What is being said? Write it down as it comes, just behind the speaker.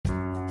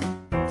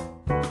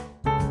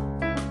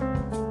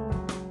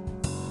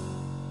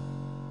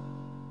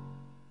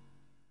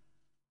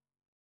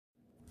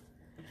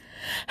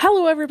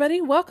Hello, everybody.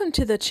 Welcome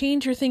to the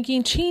Change Your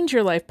Thinking, Change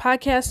Your Life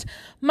podcast.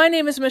 My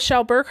name is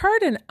Michelle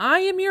Burkhardt, and I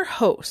am your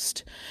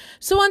host.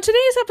 So on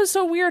today's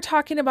episode, we are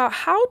talking about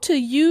how to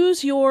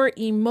use your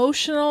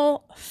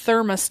emotional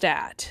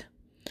thermostat.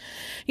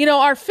 You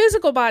know, our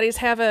physical bodies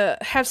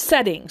have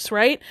settings,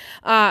 right?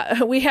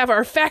 We have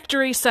our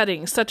factory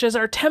settings, such as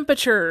our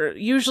temperature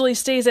usually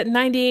stays at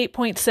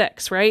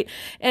 98.6, right?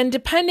 And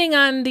depending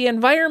on the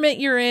environment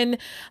you're in,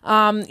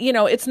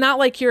 it's not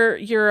like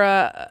you're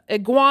a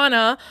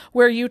iguana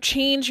where you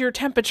change your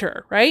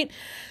temperature, right?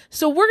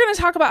 So we're going to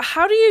talk about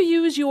how do you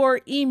use your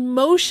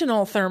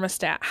emotional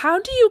thermostat? How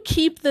do you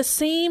keep the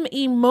same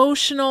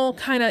emotional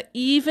kind of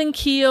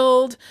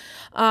even-keeled,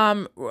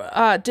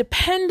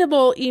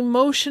 dependable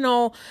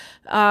emotional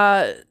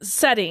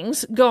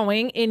settings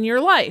going in your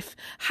life?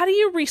 How do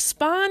you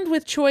respond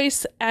with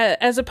choice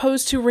as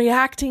opposed to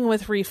reacting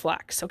with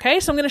reflex? Okay,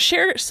 so I'm going to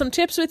share some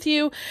tips with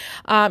you.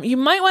 You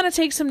might want to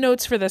take some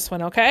notes for this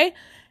one, okay?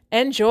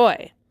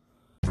 Enjoy.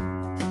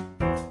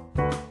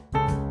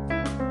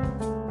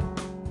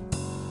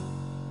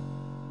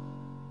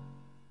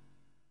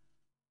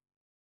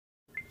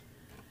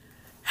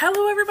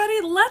 Hello,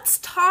 everybody. Let's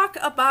talk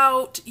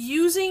about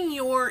using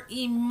your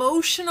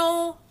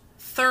emotional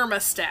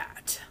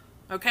thermostat,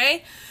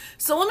 okay?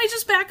 So let me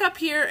just back up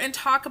here and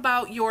talk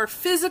about your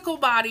physical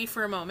body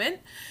for a moment.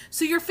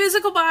 So your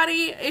physical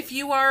body, if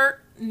you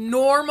are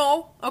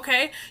normal,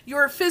 okay,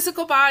 your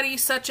physical body,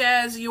 such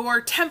as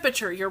your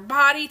temperature, your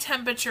body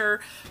temperature,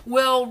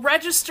 will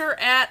register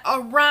at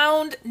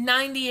around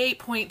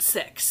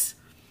 98.6.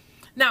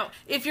 Now,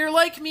 if you're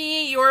like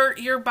me,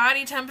 your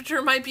body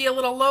temperature might be a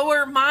little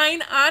lower.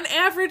 Mine, on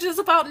average, is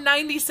about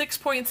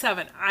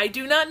 96.7. I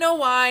do not know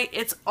why.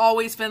 It's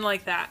always been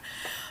like that.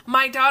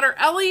 My daughter,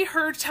 Ellie,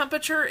 her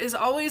temperature is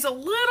always a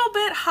little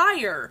bit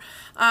higher.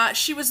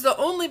 She was the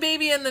only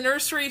baby in the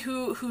nursery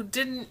who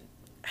didn't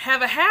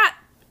have a hat,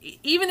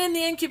 even in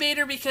the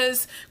incubator,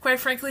 because quite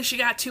frankly she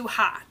got too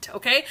hot,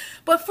 okay?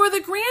 But for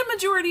the grand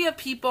majority of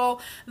people,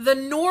 the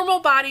normal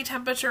body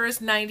temperature is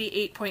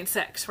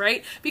 98.6,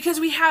 right? Because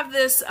we have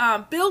this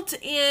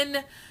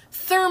built-in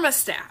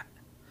thermostat.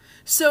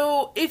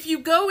 So if you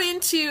go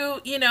into,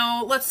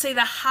 let's say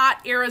the hot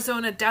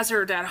Arizona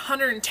desert at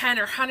 110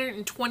 or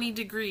 120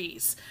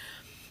 degrees,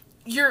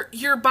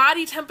 your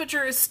body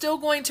temperature is still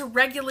going to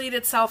regulate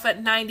itself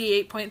at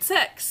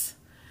 98.6.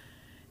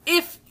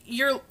 If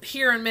you're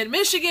here in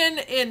mid-Michigan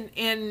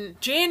in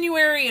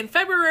January and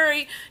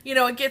February,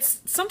 it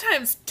gets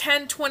sometimes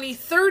 10, 20,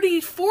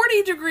 30,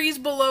 40 degrees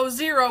below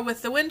zero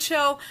with the wind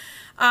chill.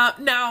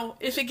 Now,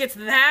 if it gets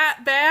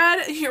that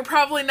bad, you're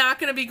probably not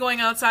going to be going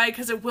outside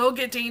because it will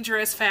get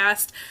dangerous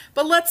fast.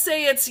 But let's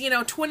say it's,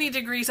 20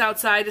 degrees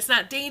outside. It's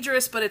not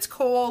dangerous, but it's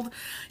cold.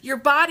 Your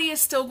body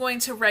is still going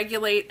to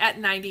regulate at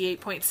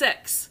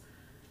 98.6.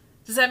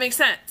 Does that make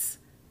sense?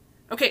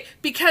 Okay,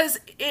 because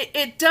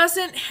it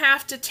doesn't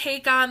have to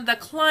take on the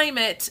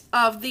climate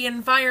of the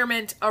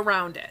environment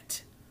around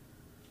it.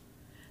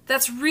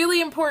 That's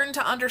really important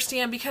to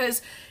understand,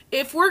 because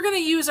if we're going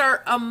to use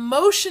our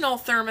emotional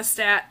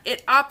thermostat,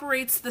 it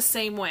operates the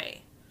same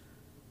way.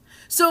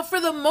 So for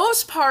the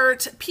most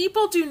part,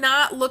 people do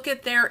not look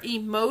at their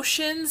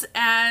emotions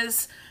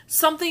as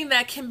something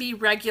that can be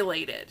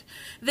regulated.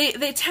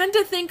 They tend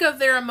to think of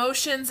their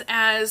emotions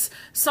as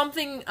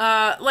something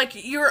like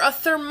you're a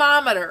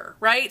thermometer,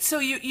 right? So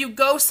you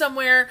go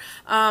somewhere,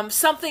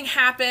 something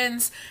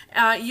happens,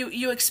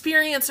 you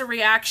experience a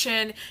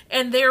reaction,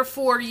 and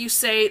therefore you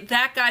say,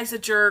 that guy's a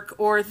jerk,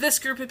 or this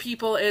group of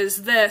people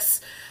is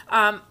this.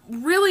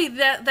 Really,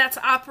 that's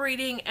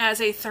operating as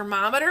a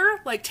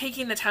thermometer, like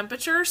taking the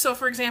temperature. So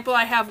for example,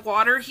 I have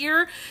water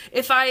here.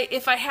 If I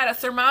had a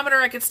thermometer,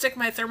 I could stick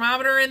my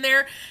thermometer in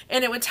there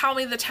and it would tell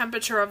me the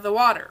temperature of the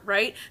water,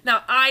 right?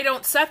 Now, I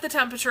don't set the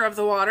temperature of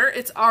the water.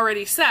 It's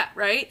already set,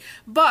 right?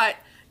 But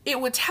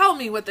it would tell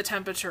me what the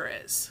temperature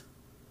is,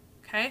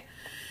 okay?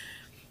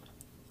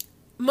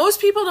 Most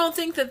people don't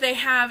think that they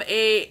have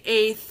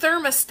a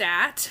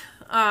thermostat,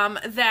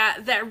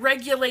 that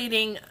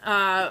regulating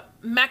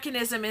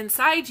mechanism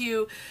inside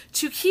you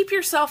to keep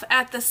yourself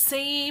at the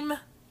same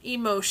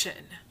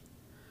emotion.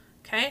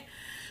 Okay?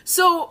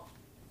 So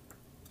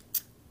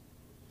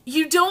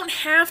you don't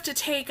have to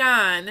take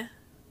on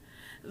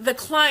the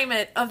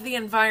climate of the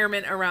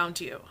environment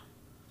around you.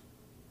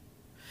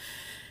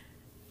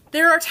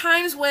 There are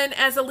times when,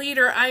 as a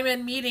leader, I'm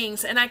in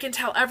meetings and I can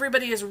tell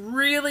everybody is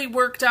really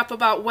worked up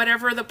about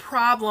whatever the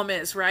problem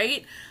is,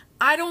 right?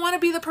 I don't want to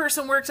be the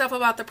person worked up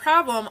about the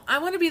problem. I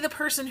want to be the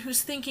person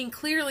who's thinking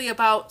clearly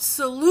about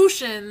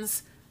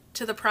solutions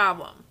to the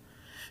problem.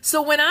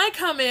 So when I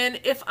come in,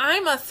 if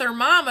I'm a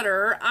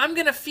thermometer, I'm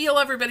going to feel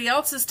everybody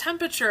else's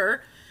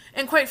temperature,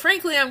 and quite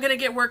frankly, I'm going to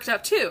get worked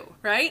up too,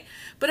 right?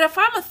 But if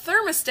I'm a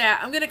thermostat,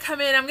 I'm going to come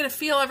in, I'm going to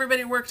feel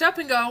everybody worked up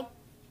and go,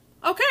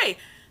 okay,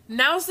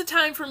 now's the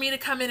time for me to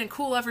come in and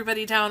cool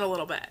everybody down a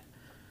little bit.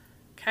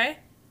 Okay?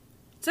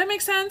 Does that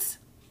make sense?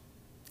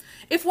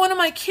 If one of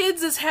my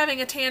kids is having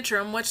a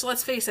tantrum, which,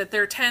 let's face it,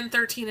 they're 10,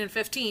 13, and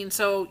 15,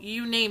 so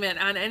you name it,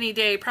 on any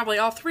day, probably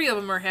all three of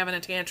them are having a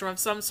tantrum of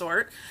some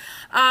sort.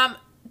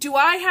 do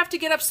I have to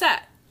get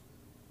upset?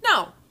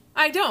 No,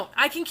 I don't.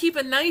 I can keep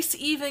a nice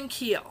even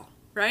keel,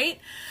 right?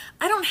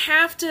 I don't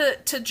have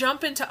to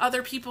jump into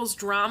other people's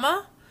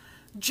drama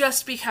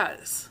just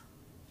because.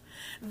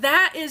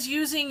 That is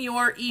using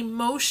your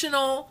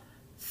emotional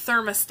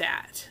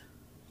thermostat.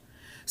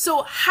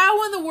 So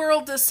how in the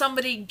world does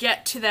somebody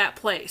get to that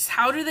place?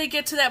 How do they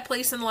get to that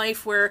place in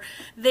life where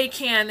they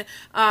can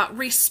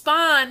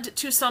respond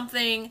to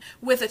something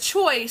with a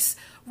choice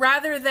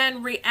rather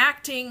than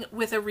reacting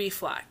with a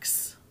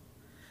reflex?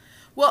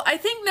 Well, I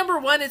think number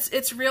one,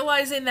 it's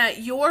realizing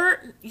that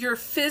your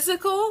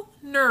physical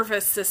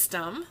nervous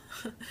system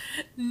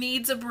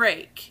needs a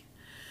break.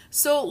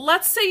 So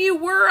let's say you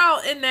were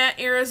out in that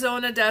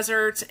Arizona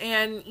desert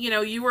and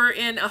you were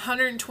in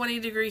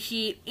 120-degree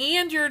heat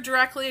and you're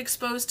directly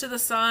exposed to the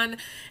sun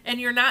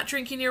and you're not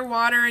drinking your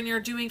water and you're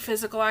doing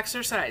physical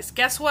exercise.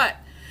 Guess what?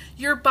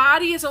 Your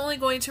body is only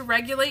going to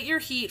regulate your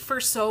heat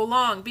for so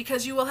long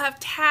because you will have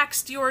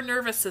taxed your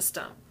nervous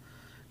system.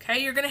 Okay,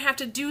 you're going to have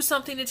to do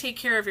something to take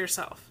care of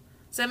yourself.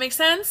 Does that make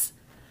sense?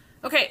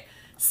 Okay,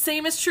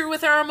 same is true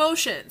with our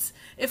emotions.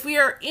 If we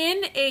are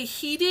in a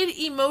heated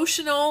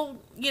emotional,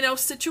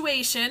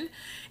 situation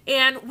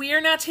and we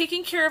are not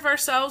taking care of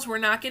ourselves, we're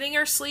not getting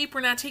our sleep,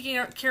 we're not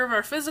taking care of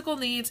our physical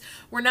needs,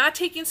 we're not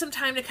taking some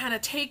time to kind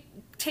of take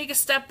a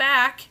step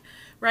back,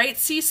 right?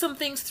 See some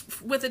things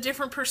with a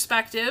different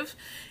perspective.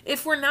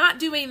 If we're not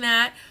doing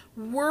that,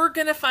 we're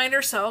going to find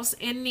ourselves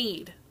in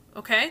need,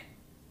 okay?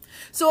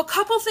 So a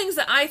couple things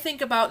that I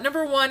think about,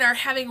 number one, are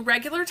having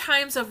regular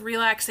times of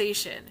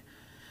relaxation.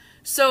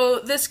 So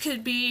this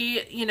could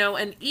be,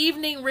 an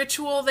evening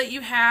ritual that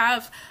you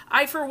have.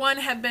 I, for one,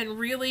 have been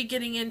really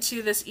getting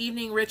into this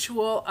evening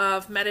ritual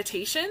of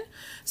meditation.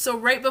 So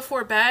right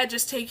before bed,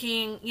 just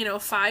taking,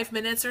 5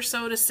 minutes or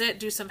so to sit,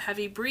 do some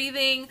heavy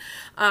breathing,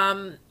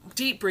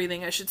 deep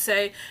breathing, I should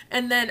say.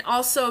 And then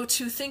also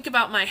to think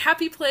about my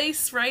happy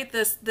place, right?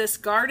 This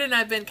garden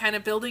I've been kind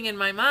of building in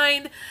my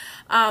mind.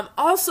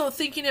 Also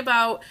thinking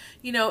about,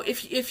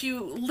 if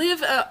you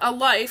live a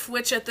life,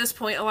 which at this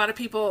point, a lot of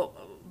people,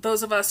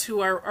 those of us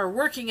who are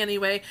working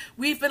anyway,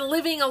 we've been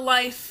living a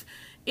life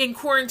in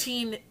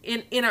quarantine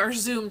in our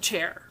Zoom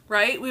chair,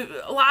 right?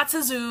 Lots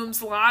of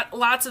Zooms,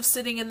 lots of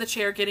sitting in the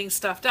chair getting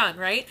stuff done,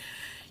 right?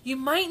 You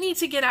might need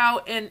to get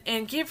out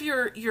and give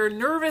your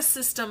nervous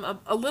system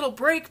a little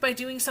break by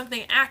doing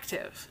something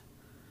active,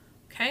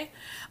 okay?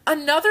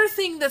 Another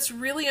thing that's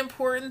really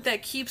important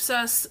that keeps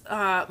us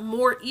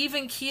more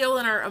even keel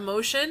in our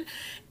emotion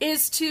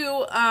is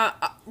to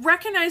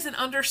recognize and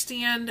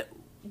understand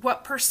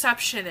what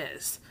perception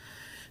is.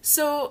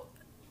 So,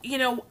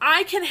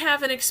 I can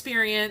have an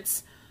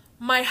experience,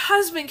 my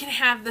husband can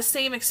have the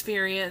same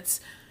experience,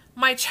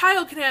 my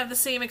child can have the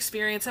same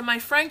experience, and my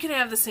friend can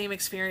have the same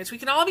experience. We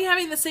can all be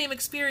having the same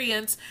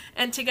experience,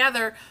 and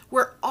together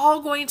we're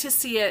all going to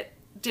see it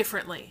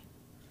differently,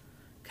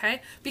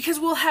 okay? Because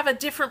we'll have a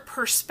different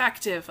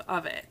perspective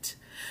of it.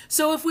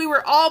 So if we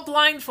were all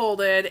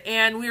blindfolded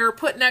and we were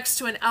put next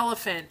to an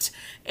elephant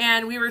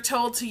and we were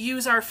told to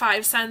use our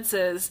 5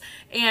 senses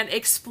and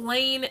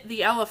explain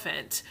the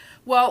elephant,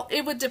 well,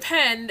 it would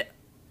depend,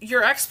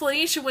 your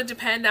explanation would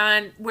depend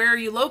on where are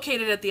you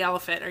located at the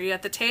elephant. Are you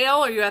at the tail?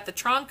 Are you at the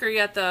trunk? Are you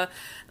at the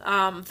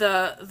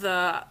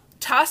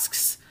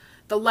tusks,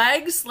 the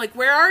legs? Like,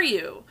 where are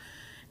you?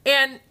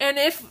 And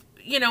if,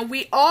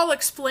 we all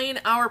explain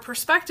our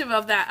perspective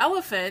of that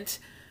elephant,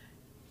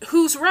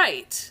 who's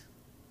right?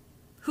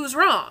 Who's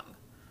wrong?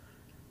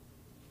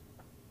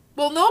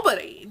 Well,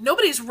 nobody.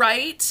 Nobody's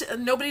right.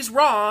 Nobody's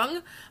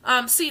wrong.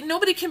 See,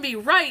 nobody can be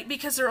right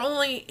because they're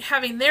only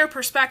having their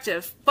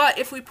perspective. But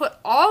if we put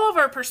all of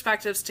our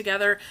perspectives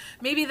together,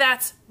 maybe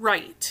that's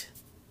right.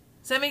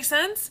 Does that make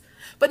sense?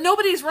 But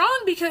nobody's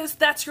wrong because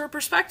that's your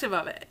perspective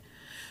of it.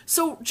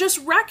 So just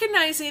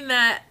recognizing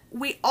that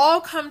we all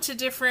come to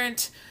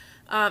different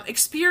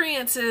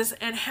experiences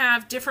and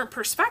have different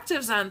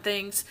perspectives on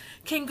things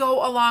can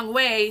go a long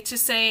way to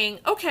saying,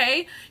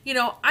 okay,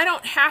 I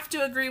don't have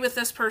to agree with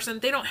this person.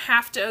 They don't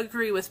have to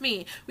agree with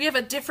me. We have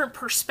a different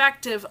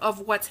perspective of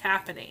what's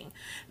happening.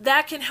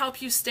 That can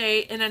help you stay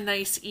in a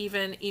nice,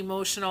 even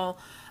emotional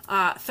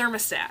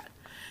thermostat.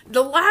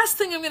 The last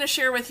thing I'm going to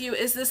share with you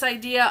is this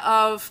idea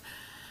of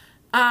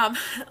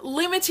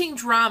limiting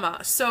drama.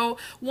 So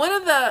one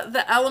of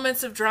the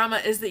elements of drama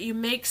is that you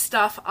make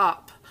stuff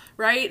up.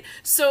 Right?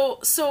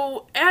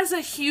 So as a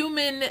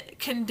human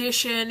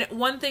condition,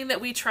 one thing that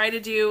we try to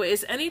do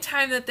is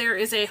anytime that there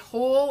is a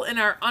hole in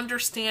our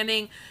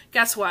understanding,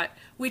 guess what?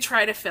 We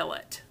try to fill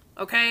it.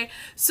 Okay?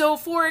 So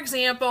for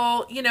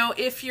example,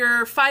 if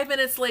you're 5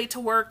 minutes late to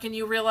work and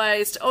you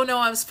realized, oh no,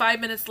 I was 5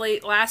 minutes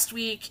late last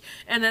week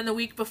and then the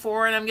week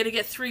before and I'm going to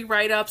get 3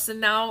 write-ups and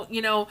now,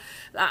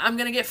 I'm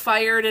going to get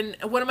fired and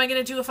what am I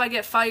going to do if I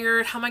get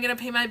fired? How am I going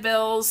to pay my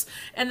bills?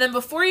 And then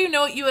before you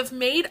know it, you have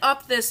made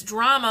up this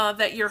drama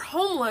that you're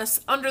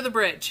homeless under the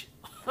bridge.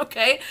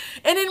 Okay?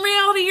 And in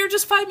reality, you're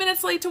just 5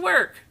 minutes late to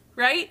work.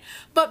 Right?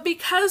 But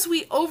because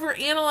we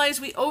overanalyze,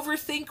 we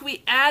overthink,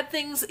 we add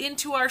things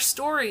into our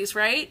stories,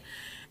 right?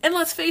 And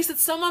let's face it,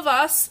 some of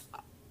us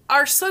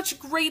are such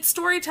great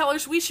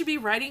storytellers, we should be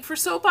writing for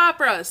soap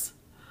operas.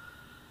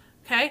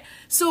 Okay?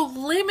 So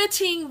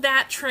limiting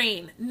that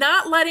train,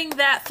 not letting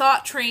that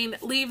thought train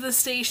leave the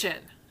station.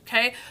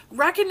 Okay?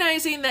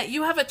 Recognizing that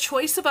you have a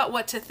choice about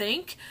what to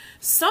think.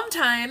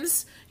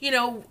 Sometimes, you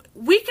know,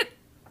 we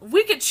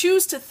could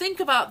choose to think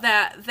about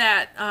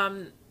that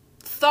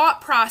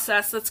thought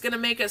process that's going to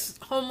make us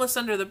homeless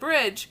under the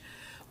bridge.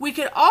 We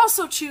could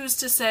also choose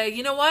to say,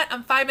 you know what,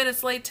 I'm 5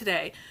 minutes late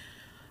today.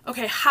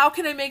 Okay, how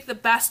can I make the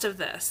best of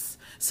this?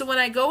 So when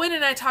I go in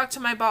and I talk to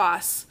my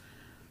boss,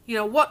 you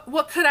know,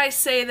 what could I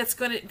say that's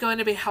going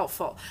to be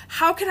helpful?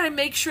 How can I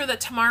make sure that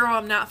tomorrow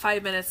I'm not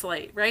 5 minutes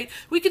late, right?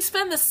 We could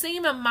spend the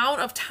same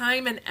amount of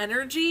time and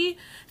energy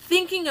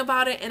thinking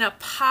about it in a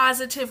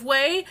positive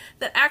way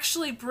that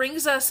actually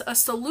brings us a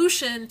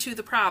solution to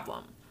the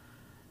problem.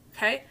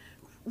 Okay?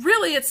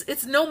 Really,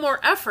 it's no more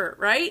effort,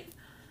 right?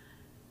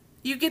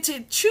 You get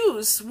to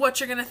choose what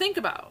you're going to think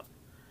about.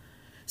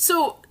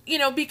 So, you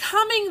know,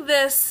 becoming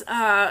this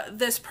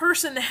this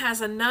person that has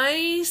a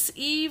nice,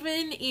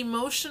 even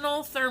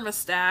emotional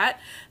thermostat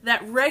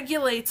that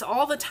regulates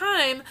all the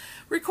time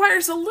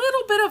requires a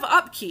little bit of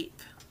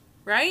upkeep,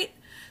 right?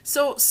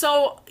 So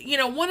you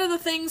know, one of the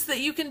things that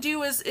you can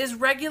do is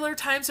regular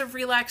times of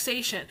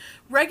relaxation,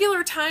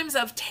 regular times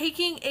of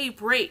taking a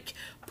break,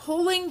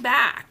 pulling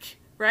back,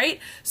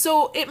 right?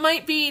 So it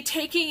might be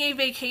taking a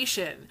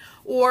vacation,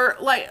 or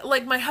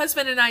like my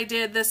husband and I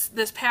did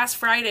this past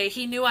Friday.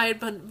 He knew I had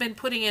been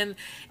putting in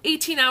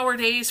 18-hour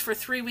days for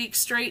 3 weeks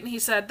straight, and he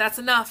said, that's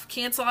enough,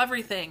 cancel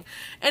everything.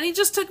 And he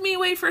just took me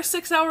away for a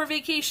 6-hour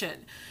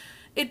vacation.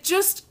 It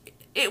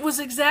was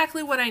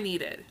exactly what I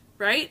needed,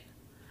 right?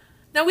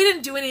 Now, we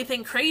didn't do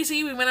anything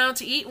crazy. We went out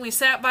to eat and we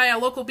sat by a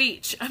local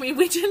beach. I mean,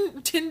 we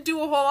didn't do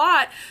a whole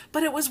lot,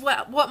 but it was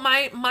what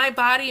my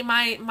body,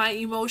 my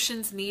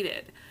emotions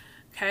needed.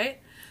 Okay?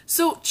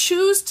 So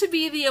choose to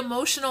be the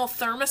emotional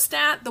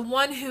thermostat, the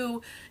one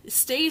who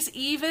stays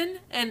even,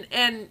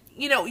 and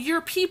you know, your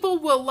people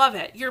will love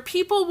it. Your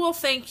people will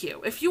thank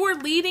you. If you are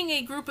leading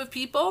a group of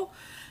people,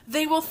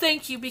 they will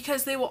thank you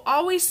because they will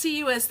always see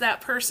you as that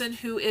person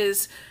who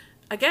is,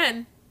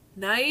 again,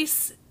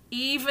 nice,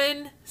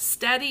 even,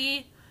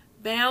 steady,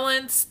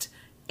 balanced,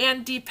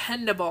 and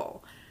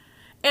dependable.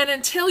 And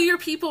until your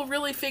people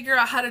really figure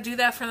out how to do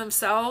that for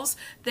themselves,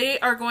 they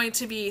are going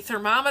to be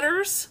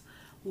thermometers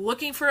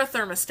looking for a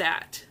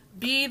thermostat.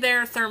 Be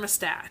their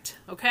thermostat,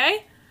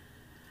 okay?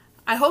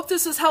 I hope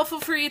this was helpful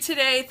for you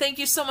today. Thank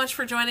you so much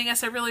for joining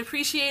us. I really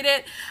appreciate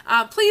it.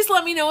 Please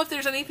let me know if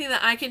there's anything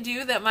that I can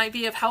do that might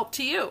be of help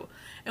to you.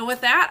 And with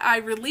that, I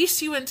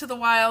release you into the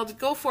wild.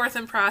 Go forth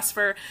and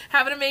prosper.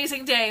 Have an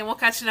amazing day, and we'll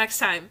catch you next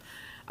time.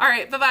 All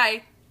right,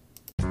 bye-bye.